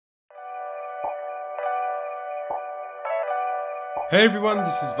Hey everyone,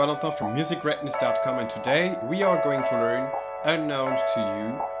 this is Valentin from musicgreatness.com, and today we are going to learn Unknown to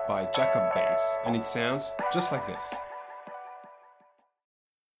You by Jacob Banks, and it sounds just like this.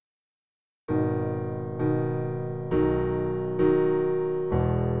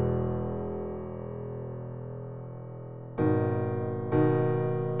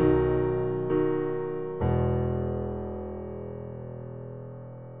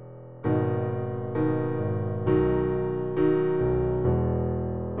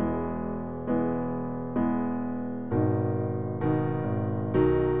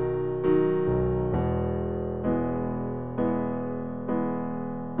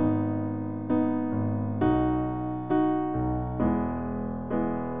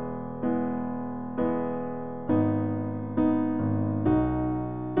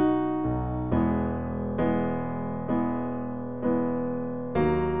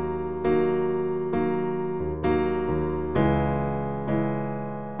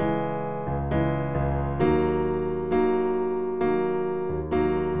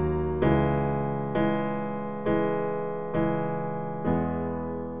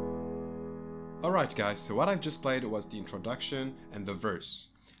 Alright guys, so what I've just played was the introduction and the verse.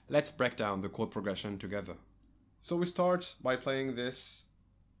 Let's break down the chord progression together. So we start by playing this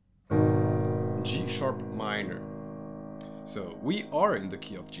G sharp minor. So we are in the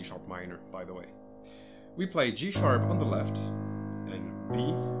key of G sharp minor, by the way. We play G sharp on the left and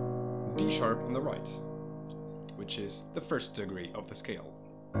B, D sharp on the right, which is the first degree of the scale.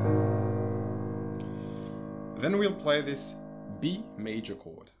 Then we'll play this B major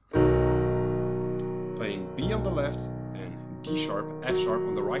chord, playing B on the left and D sharp, F sharp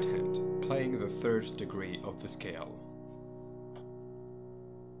on the right hand, playing the third degree of the scale.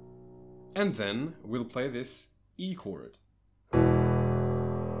 And then we'll play this E chord,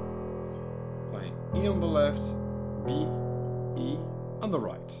 playing E on the left, B, E on the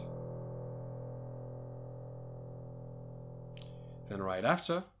right. Then right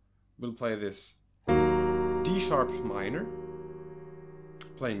after, we'll play this D sharp minor,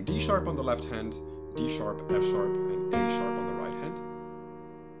 playing D sharp on the left hand, D sharp, F sharp, and A sharp on the right hand.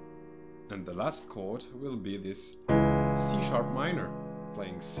 And the last chord will be this C sharp minor,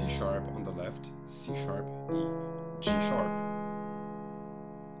 playing C sharp on the left, C sharp, E, G sharp.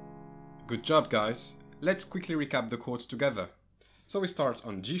 Good job guys! Let's quickly recap the chords together. So we start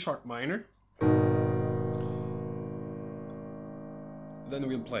on G sharp minor, then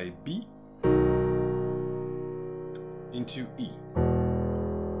we'll play B into E.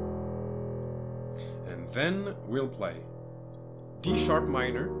 Then we'll play D sharp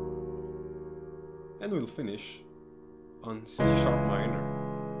minor, and we'll finish on C sharp minor.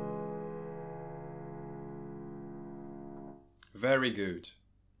 Very good.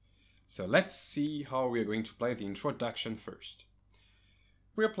 So let's see how we are going to play the introduction first.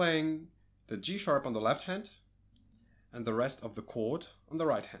 We're playing the G sharp on the left hand and the rest of the chord on the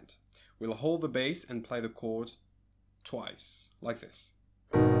right hand. We'll hold the bass and play the chord twice, like this.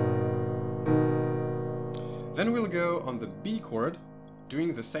 Then we'll go on the B chord,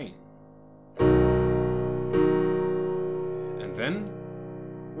 doing the same. And then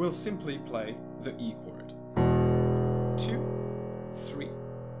we'll simply play the E chord. 2, 3,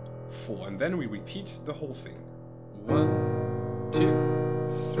 4. And then we repeat the whole thing. 1, 2,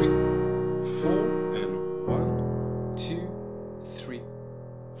 3, 4. And 1, 2, 3,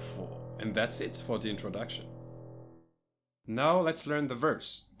 4. And that's it for the introduction. Now let's learn the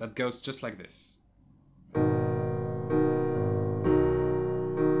verse that goes just like this.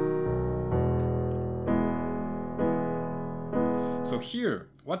 So here,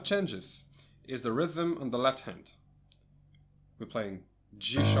 what changes is the rhythm on the left hand. We're playing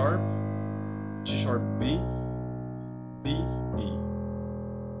G sharp, B, B, E.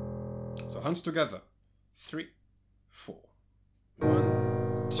 So hands together. 3, 4.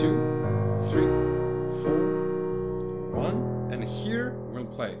 1, 2, 3, 4, 1. And here we'll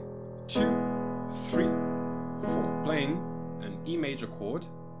play 2, 3, 4. Playing an E major chord,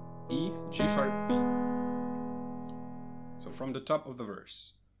 E, G sharp, B. So from the top of the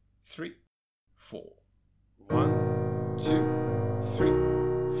verse, 3, 4, 1, 2, 3,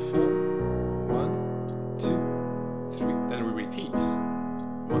 4, 1, 2, 3. Then we repeat,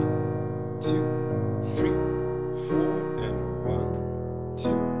 1, 2, 3, 4, and 1, 2,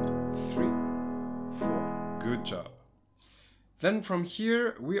 3, 4. Good job. Then from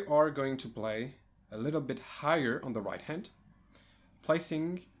here, we are going to play a little bit higher on the right hand,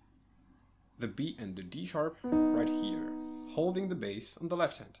 placing the B and the D sharp right here, holding the bass on the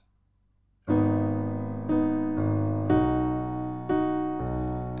left hand.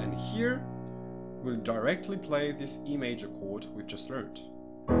 And here we'll directly play this E major chord we've just learned.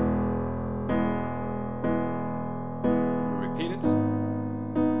 We'll repeat it.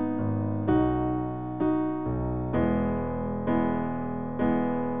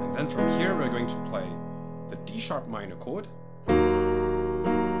 And then from here we're going to play the D sharp minor chord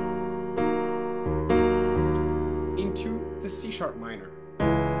into the C sharp minor.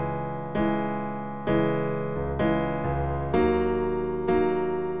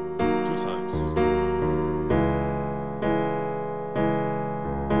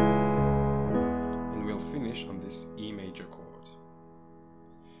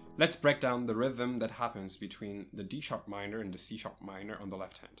 Let's break down the rhythm that happens between the D sharp minor and the C sharp minor on the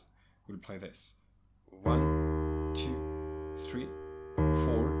left hand. We'll play this. 1, 2, 3,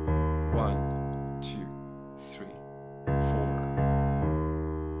 4. 1, 2, 3,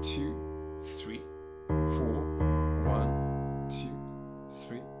 4. 2, 3, 4. 1, 2,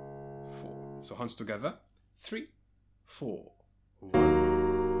 3, 4. So hands together. 3, 4.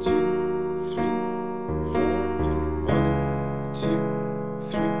 1, 2, 3, 4. And 1, 2,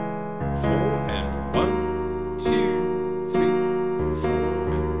 3. 4 and 1, 2, 3, 4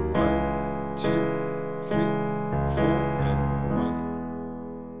 and 1, 2, 3, 4 and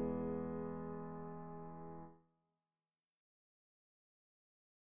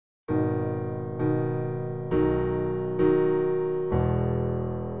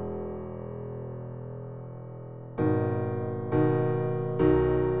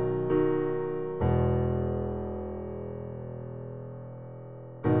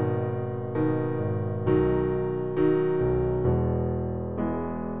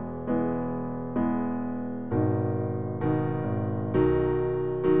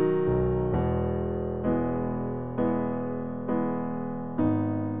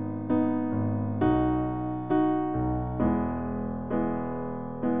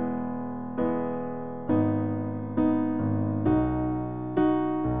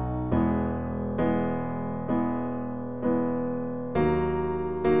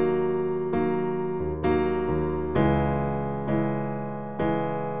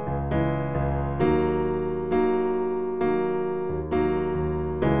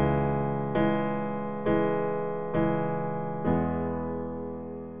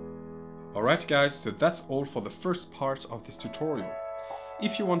Alright guys, so that's all for the first part of this tutorial.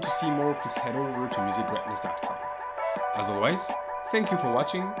 If you want to see more, please head over to musicgreatness.com. As always, thank you for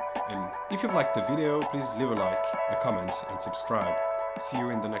watching, and if you liked the video, please leave a like, a comment and subscribe. See you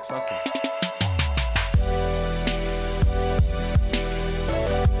in the next lesson.